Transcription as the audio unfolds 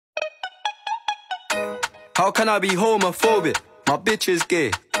How can I be homophobic? My bitch is gay.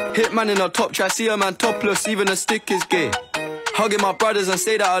 Hit man in a top try, see a man topless, even a stick is gay. Hugging my brothers and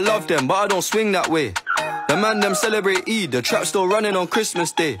say that I love them, but I don't swing that way. The man them celebrate Eid, the trap still running on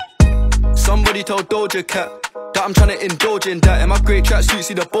Christmas Day. Somebody told Doja Cat that I'm trying to indulge in that. In my grey tracksuit,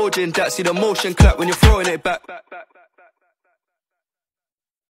 see the bulge in that. See the motion clap when you're throwing it back.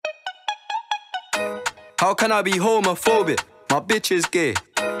 How can I be homophobic? My bitch is gay.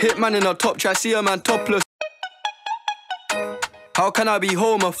 Hit man in a top try, see a man topless. How can I be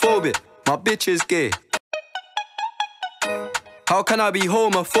homophobic? My bitch is gay. How can I be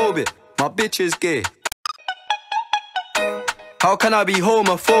homophobic? My bitch is gay. How can I be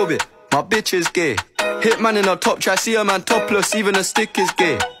homophobic? My bitch is gay. Hit man in a top try, see a man topless, even a stick is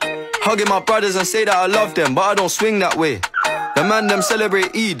gay. Hugging my brothers and say that I love them, but I don't swing that way. The man them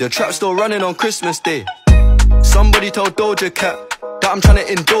celebrate Eid, the trap still running on Christmas Day. Somebody told Doja Cat that I'm trying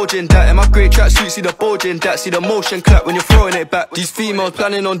to indulge in that. In my grey tracksuit, see the bulge in that. See the motion clap when you're throwing it back. These females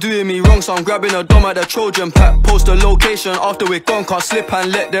planning on doing me wrong, so I'm grabbing a dom at the Trojan pack. Post a location after we're gone, can't slip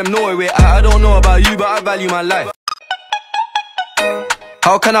and let them know where we're at. I don't know about you, but I value my life.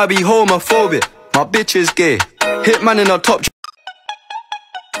 How can I be homophobic? My bitch is gay. Hit man in a top.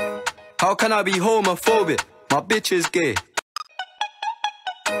 How can I be homophobic? My bitch is gay.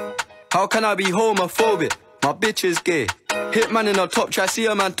 How can I be homophobic? My bitch is gay. Hit man in a top try, see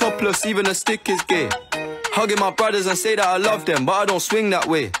a man topless, even a stick is gay. Hugging my brothers and say that I love them, but I don't swing that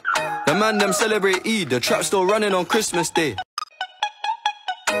way. The man them celebrate Eid, the trap still running on Christmas Day.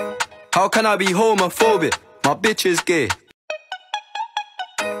 How can I be homophobic? My bitch is gay.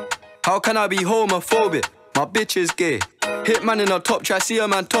 How can I be homophobic? My bitch is gay. Hit man in a top try, see a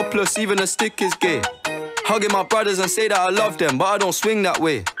man topless, even a stick is gay. Hugging my brothers and say that I love them, but I don't swing that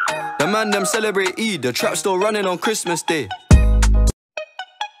way. The man them celebrate Eid, the trap still running on Christmas Day.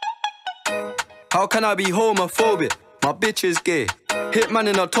 How can I be homophobic? My bitch is gay. Hit man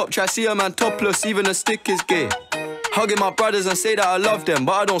in a top try, see a man topless, even a stick is gay. Hugging my brothers and say that I love them,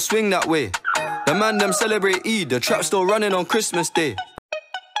 but I don't swing that way. The man them celebrate Eid, the trap still running on Christmas Day.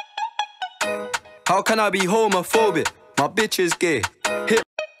 How can I be homophobic? My bitch is gay. Hit.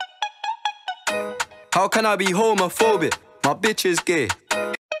 How can I be homophobic? My bitch is gay.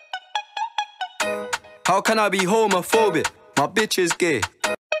 How can I be homophobic? My bitch is gay.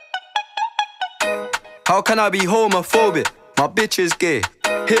 How can I be homophobic? My bitch is gay.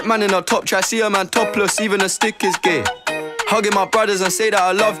 Hit man in a top try, see a man topless, even a stick is gay. Hugging my brothers and say that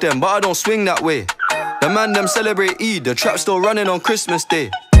I love them, but I don't swing that way. The man them celebrate Eid, the trap still running on Christmas Day.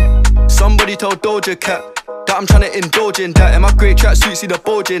 Somebody told Doja Cat that I'm trying to indulge in that. In my grey tracksuit, see the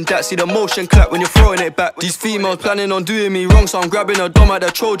bulge in that. See the motion clap when you're throwing it back. These females planning on doing me wrong, so I'm grabbing a dom at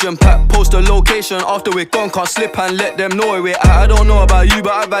the Trojan pack. Post a location after we're gone, can't slip and let them know where we're at. I don't know about you,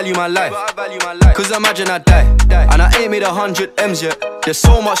 but I value my life. Cause imagine I die and I ain't made 100 M's yet. There's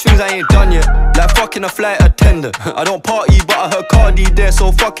so much things I ain't done yet, like fucking a flight attendant. I don't party, but I heard Cardi there,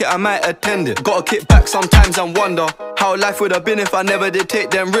 so fuck it, I might attend it. Gotta kick back sometimes and wonder how life would have been if I never did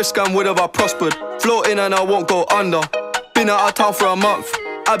take them risks, and would have I prospered. Floating and I won't go under. Been out of town for a month,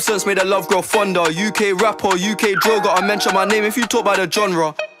 absence made the love grow fonder. UK rapper, UK drill, gotta mention my name if you talk about the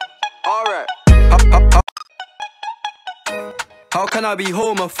genre. Alright. How can I be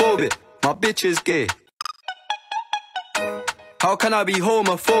homophobic? My bitch is gay. How can I be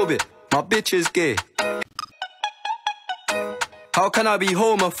homophobic? My bitch is gay. How can I be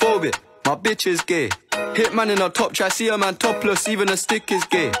homophobic? My bitch is gay. Hit man in a top try, see a man topless, even a stick is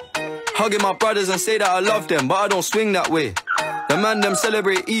gay. Hugging my brothers and say that I love them, but I don't swing that way. The man them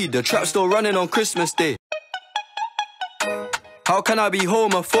celebrate Eid, the trap still running on Christmas Day. How can I be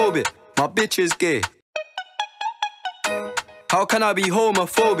homophobic? My bitch is gay. How can I be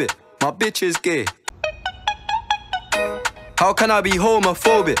homophobic? My bitch is gay. How can I be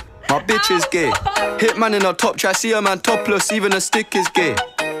homophobic? My bitch is gay. Hit man in a top try, see a man topless, even a stick is gay.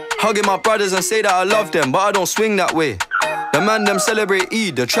 Hugging my brothers and say that I love them, but I don't swing that way. The man them celebrate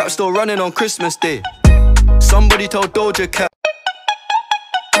Eid, the trap still running on Christmas Day. Somebody told Doja Cat.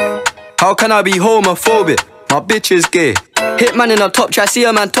 How can I be homophobic? My bitch is gay. Hit man in a top try, see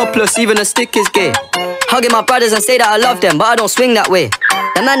a man topless, even a stick is gay. Hugging my brothers and say that I love them, but I don't swing that way.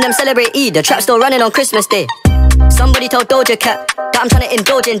 The man them celebrate Eid, the trap still running on Christmas Day. Somebody told Doja Cat that I'm trying to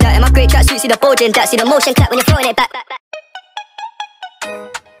indulge in that. In my grey tracksuit, see the bulge in that. See the motion clap when you're throwing it back.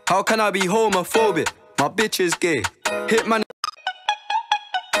 How can I be homophobic? My bitch is gay. Hit man.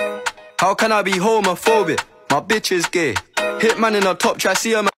 How can I be homophobic? My bitch is gay. Hit man in a top try,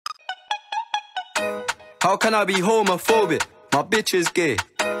 see a man. How can I be homophobic? My bitch is gay.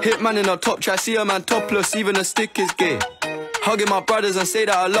 Hit man in a top try, see a man topless, even a stick is gay. Hugging my brothers and say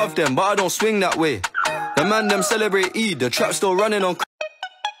that I love them, but I don't swing that way. The man them celebrate Eid, the trap still running on.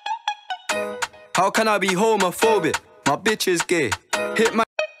 How can I be homophobic? My bitch is gay. Hit man.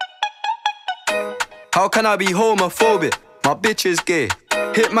 How can I be homophobic? My bitch is gay.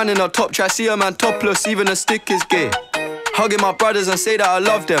 Hit man in a top try, see a man topless, even a stick is gay. Hugging my brothers and say that I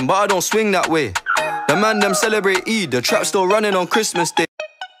love them, but I don't swing that way. The man them celebrate Eid, the trap still running on Christmas Day.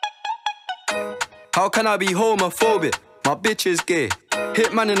 How can I be homophobic? My bitch is gay.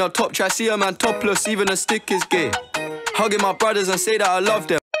 Hit man in a top try, see a man topless, even a stick is gay. Hugging my brothers and say that I love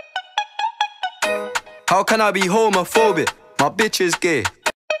them. How can I be homophobic? My bitch is gay.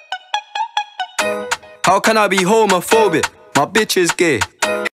 How can I be homophobic? My bitch is gay.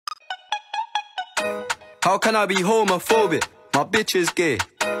 How can I be homophobic? My bitch is gay.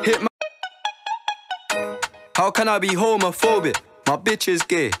 Hit my. How can I be homophobic? My bitch is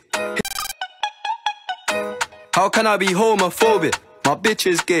gay. How can I be homophobic? My bitch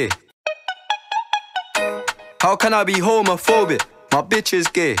is gay. How can I be homophobic? My bitch is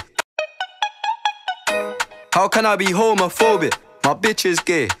gay. How can I be homophobic? My bitch is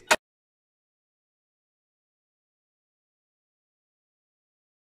gay.